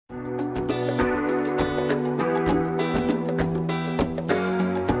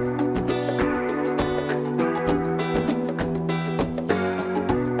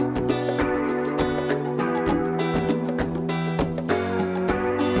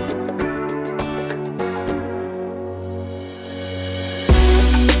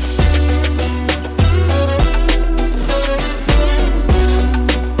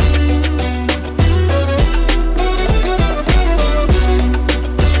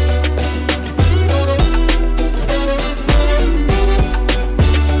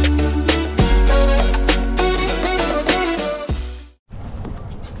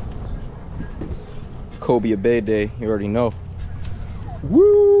Kobe Bay day, you already know.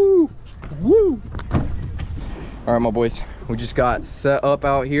 Woo! Woo! All right, my boys, we just got set up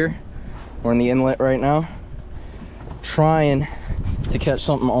out here. We're in the inlet right now, trying to catch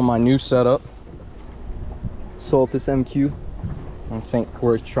something on my new setup. Saltus MQ on St.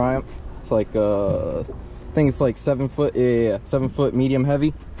 Croix Triumph. It's like I think it's like 7 foot, yeah, 7 foot medium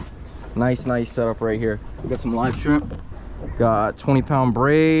heavy. Nice setup right here. We got some live shrimp, got 20-pound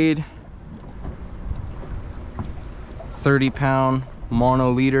braid, 30-pound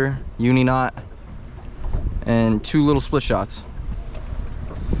mono leader uni knot, and 2 little split shots.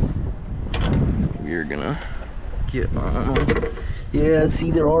 We're gonna get on. Yeah,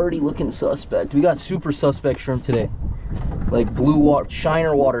 see, they're already looking suspect. We got super suspect shrimp today, like blue water,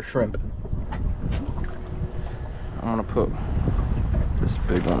 shiner water shrimp. I'm gonna put this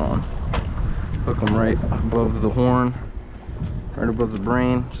big one on, hook them right above the horn, right above the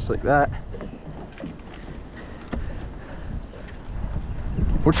brain, just like that.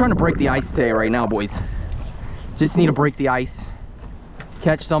 We're trying to break the ice today right now, boys. Just need to break the ice,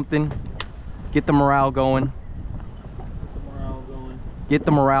 catch something, get the morale going, get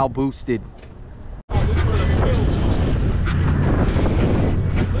the morale boosted.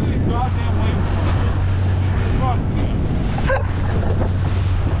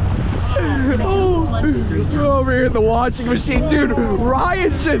 We're over here in the washing machine, dude.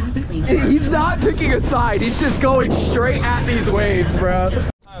 Ryan's just, he's not picking a side, he's just going straight at these waves, bro.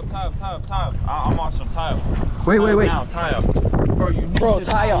 Tie up. I'm watching them tie up. Wait. Now, tie up. Bro,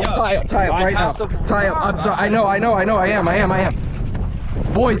 Tie up right now. Tie up. I'm sorry. I know. I am.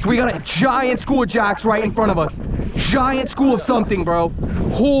 Boys, we got a giant school of jacks right in front of us. Giant school of something, bro.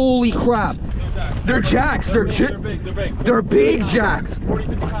 Holy crap. They're jacks. They're big. They're big jacks. 40,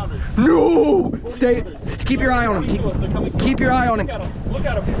 50 pounders. No! Keep your eye on them. Keep your eye on them. Look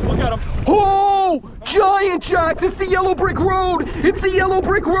at them. Oh! Giant jacks! It's the yellow brick road! It's the yellow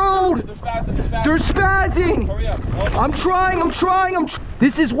brick road! They're spazzing! Hurry up. I'm trying.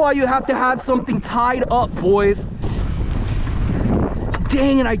 This is why you have to have something tied up, boys.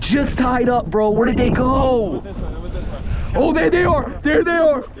 Dang it, I just tied up, bro. Where did they go? This way. Oh, there they are! There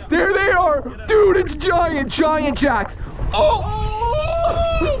they are! Dude, it's giant jacks! Oh!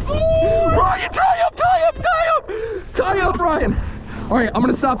 Ryan, tie up, Ryan! Alright, I'm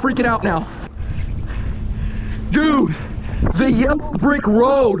gonna stop freaking out now. Dude, the yellow brick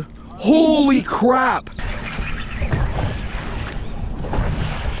road! Holy crap!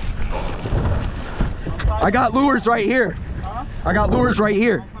 I got lures right here.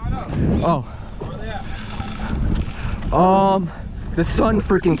 Oh. The sun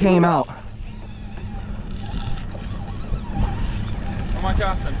freaking came out. Am I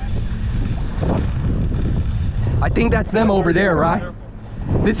casting? I think that's them over there, right?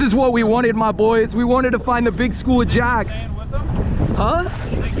 This is what we wanted, my boys. We wanted to find the big school of jacks. Staying with them? Huh?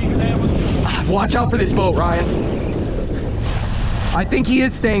 You think he's staying with them? Watch out for this boat, Ryan. I think he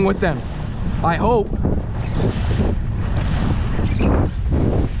is staying with them. I hope.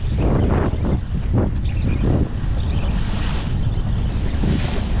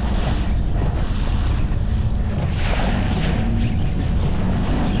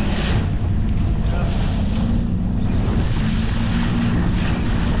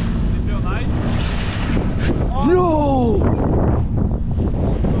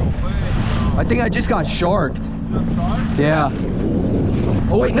 I think I just got sharked. Yeah.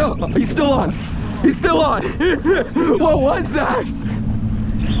 Oh wait, no, he's still on. What was that?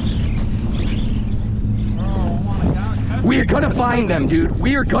 We are gonna find them, dude.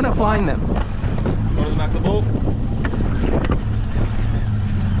 We are gonna find them. Go to the back of the boat.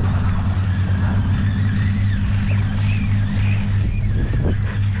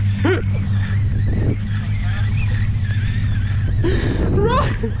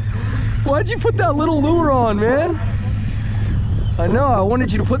 Why'd you put that little lure on, man? I know, I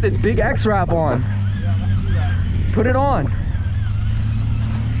wanted you to put this big X-Wrap on. Put it on.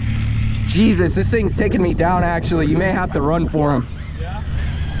 Jesus, this thing's taking me down, actually. You may have to run for him. Yeah?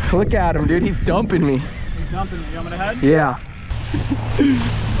 Look at him, dude. He's dumping me. He's dumping me. You want me to head? Yeah.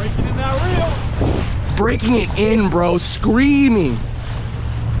 Breaking in that reel. Breaking it in, bro. Screaming. See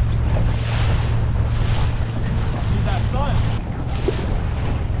that sun.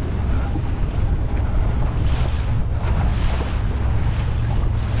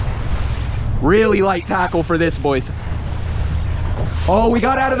 Really light tackle for this, boys. Oh, we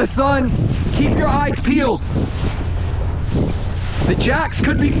got out of the sun. Keep your eyes peeled. The jacks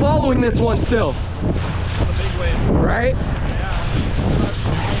could be following this one still. That's a big wave. Right? Yeah.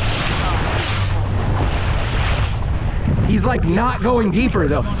 He's like not going deeper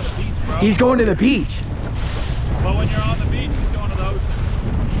though. Going to the beach, bro. He's going to the beach. But when you're on the beach, he's going to the ocean.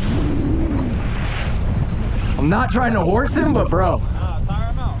 I'm not trying to horse him, but bro.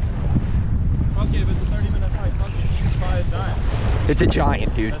 Tire him out. Fuck it, if it's a 30-minute fight, fuck it. You can buy a giant. It's a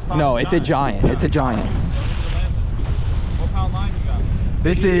giant, dude. No, it's a giant. It's a giant. What pound line you got?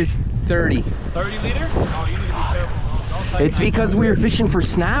 This is 30. 30 liter? Oh, you need to be careful, bro. Don't take It's because we were fishing for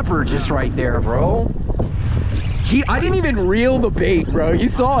snapper just right there, bro. I didn't even reel the bait, bro. You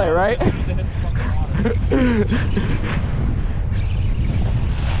saw it, right?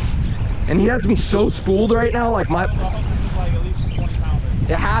 And he has me so spooled right now, like my...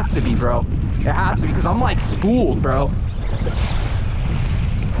 It has to be, bro. It has to be, because I'm like spooled, bro.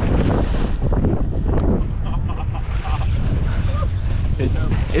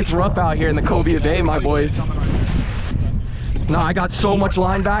 It's rough out here in the Cobia Bay, my boys. No, I got so much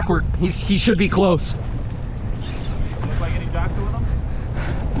line back where he should be close. Looks like any jacks with him?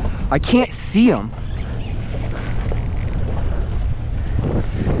 I can't see him.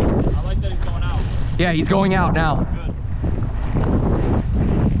 I like that he's going out. Yeah, he's going out now. Good.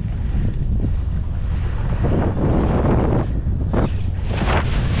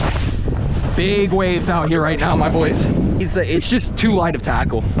 Big waves out here right now, my boys. It's just too light of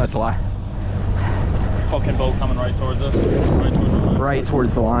tackle, that's why. Fucking boat coming right towards us. Right towards the line. Right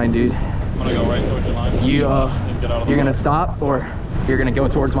towards the line, dude. I'm gonna go right towards your line. You, Just get out of the you're way. gonna stop or you're gonna go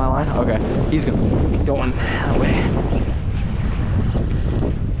towards my line? Okay, he's going that way.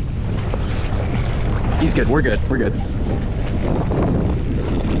 He's good, we're good, we're good.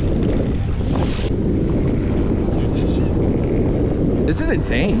 This is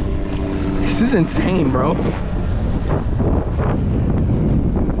insane. This is insane, bro.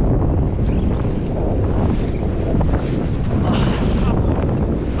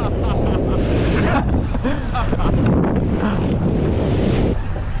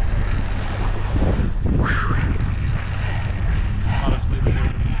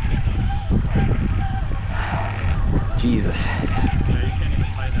 Jesus. Yeah, you can't even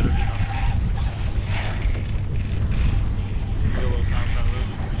tighten that every time. Get a little snap shot of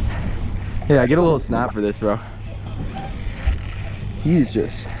this. Yeah, get a little snap for this, bro. He's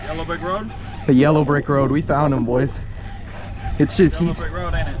just Yellow Brick Road? the yellow brick road. We found him, boys. It's just Yellow Brick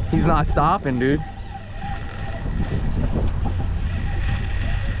Road, ain't it? he's not stopping, dude.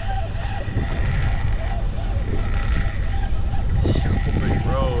 Brick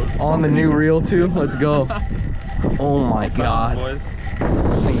Road. On the new reel too. Let's go. Oh my god. Boys.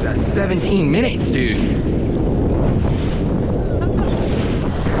 I think that's 17 minutes, dude.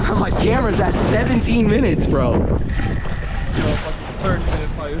 My camera's at 17 minutes, bro. Yo, fucking 30-minute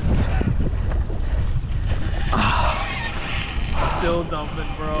fight. Still dumping,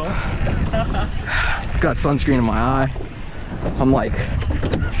 bro. Got sunscreen in my eye. I'm like,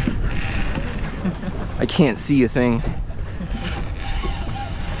 I can't see a thing.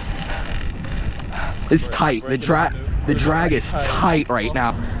 It's tight. The drag is tight right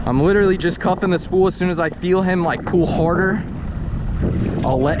now. I'm literally just cuffing the spool. As soon as I feel him like pull harder,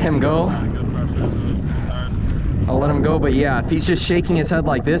 I'll let him go. Good pressure, I'll let him go, but yeah, if he's just shaking his head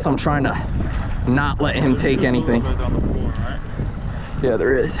like this, I'm trying to not let him take anything. On the floor, right? Yeah,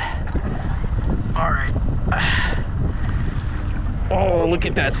 there is. All right. Oh, look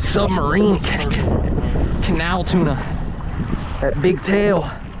at that submarine canal tuna. That big tail.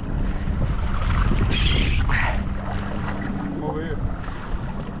 Come over here.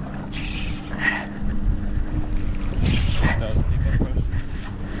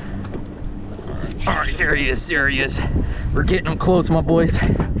 All right, there he is, there he is. We're getting him close, my boys.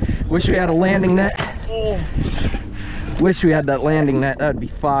 Wish we had a landing net. Oh. Wish we had that landing net, that'd be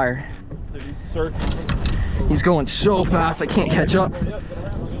fire. Did he circle? He's going so fast, I can't catch up.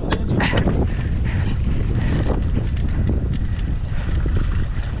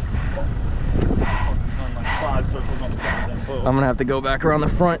 I'm gonna have to go back around the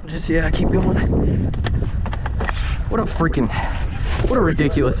front. Just, yeah, keep going. What a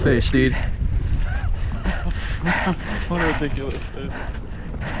ridiculous fish, dude. What a ridiculous fish.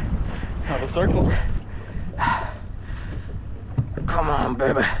 Have a circle. Come on,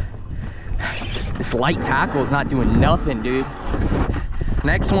 baby. This light tackle is not doing nothing, dude.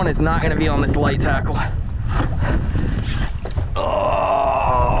 Next one is not gonna be on this light tackle.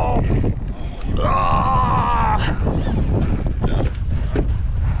 Oh. Ah.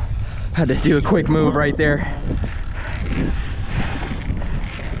 Had to do a quick move right there.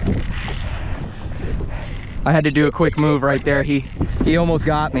 I had to do a quick move right there. He almost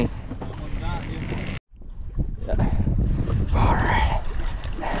got me. All right.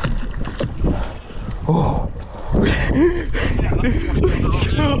 Oh. Yeah,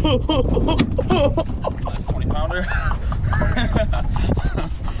 that's 20. pounder.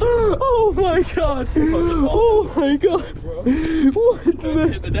 Oh my god! Oh my god! What the?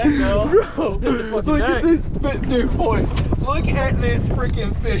 Hit the deck, bro. Bro, Hit the fucking look deck. at this fit, dude, boys. Look at this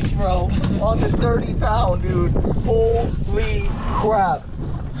freaking fish, bro. On the 30 pound, dude. Holy crap.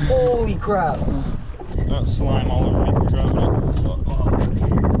 Holy crap. Got slime all over me from grabbing it.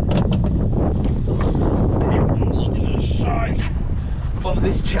 Look at the size of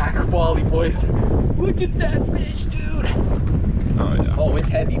this jack quality, boys. Look at that fish, dude. Oh yeah. Oh, it's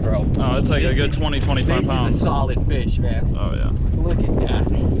heavy, bro. Oh, it's like a good 20-25 This pounds. is a solid fish, man. Oh yeah. Look at that.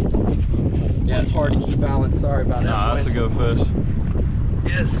 Yeah, it's hard to keep balance. Sorry about that. Nah, that's a boys. good fish.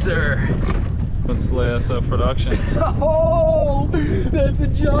 Yes, sir. Let's lay SF Productions. Oh, that's a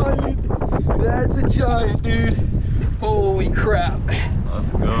giant. That's a giant, dude. Holy crap.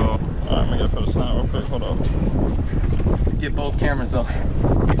 Let's go. Alright, I'm gonna go for the snap real quick. Hold up. Get both cameras up.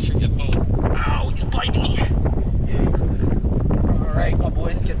 Make sure you get both. Ow, he's biting me. All right, my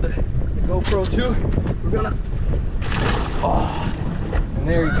boys, get the GoPro too. We're gonna. Oh, and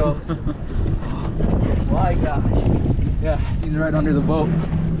there he goes. Oh, my gosh. Yeah, he's right under the boat.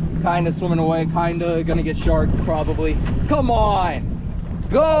 Kinda swimming away, kinda gonna get sharks probably. Come on,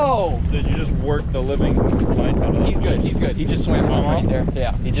 go! Did you just work the living life out of that? He's good, he's good. He just swam off right there.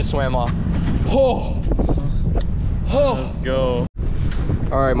 Yeah, he just swam off. Oh! Oh! Let's go.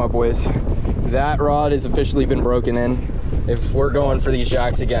 All right, my boys. That rod has officially been broken in. If we're going for these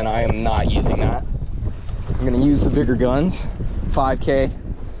jacks again, I am not using that. I'm gonna use the bigger guns. 5K,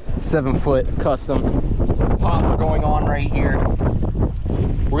 7-foot custom pop going on right here.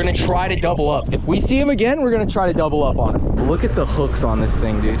 We're gonna try to double up. If we see him again, we're gonna try to double up on him. Look at the hooks on this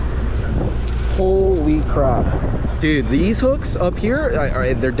thing, dude. Holy crap. Dude, these hooks up here,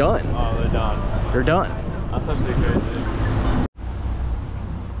 they're done. Oh, they're done. They're done. That's actually crazy.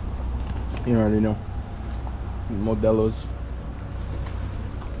 You already know. Modelos.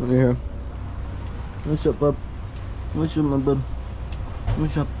 Look at here. What's up, bub? What's up, my bub?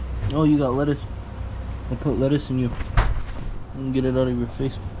 What's up? Oh, you got lettuce. I put lettuce in you. And get it out of your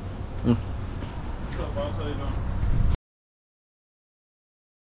face. What's up, boss? How you doing?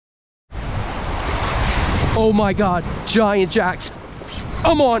 Oh my god, giant jacks.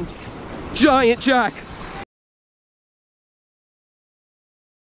 I'm on. Giant jack.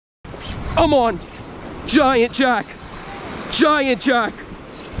 I'm on. Giant jack. Giant jack.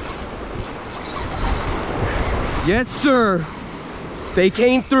 Yes, sir. They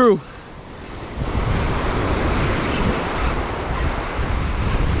came through.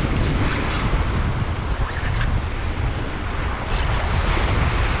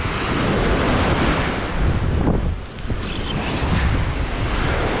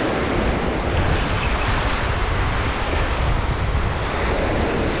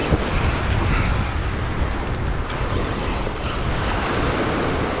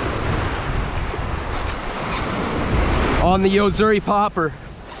 On the Yo-Zuri popper.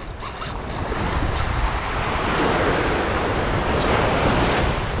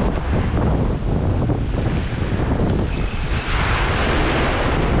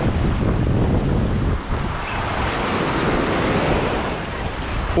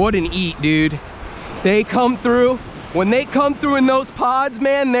 What an eat, dude. They come through. When they come through in those pods,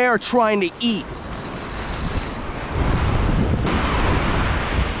 man, they are trying to eat.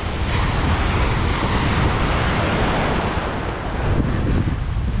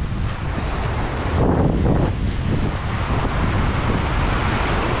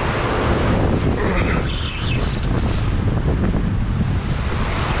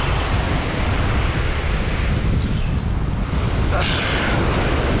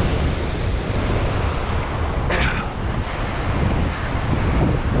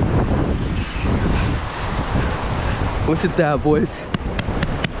 Look at that, boys.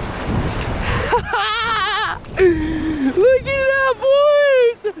 Look at that,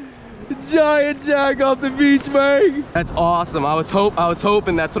 boys! Giant jack off the beach, man. That's awesome. I was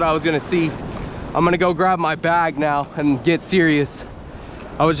hoping that's what I was gonna see. I'm gonna go grab my bag now and get serious.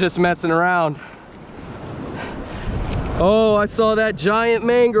 I was just messing around. Oh, I saw that giant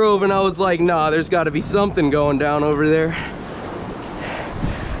mangrove and I was like, nah, there's gotta be something going down over there.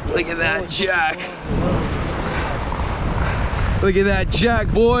 Look at that jack. Look at that jack,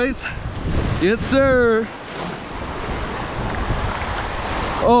 boys. Yes, sir.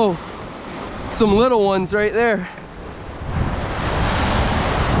 Oh, some little ones right there.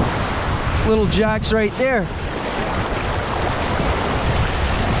 Little jacks right there.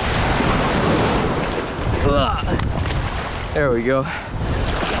 Ugh. There we go.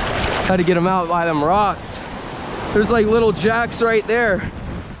 Had to get them out by them rocks. There's like little jacks right there.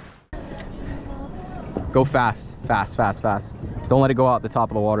 Go fast, fast, fast, fast. Don't let it go out the top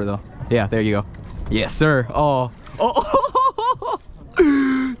of the water though. Yeah, there you go. Yes, sir. Oh, oh,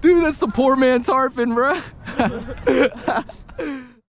 dude, that's the poor man's tarpon, bro.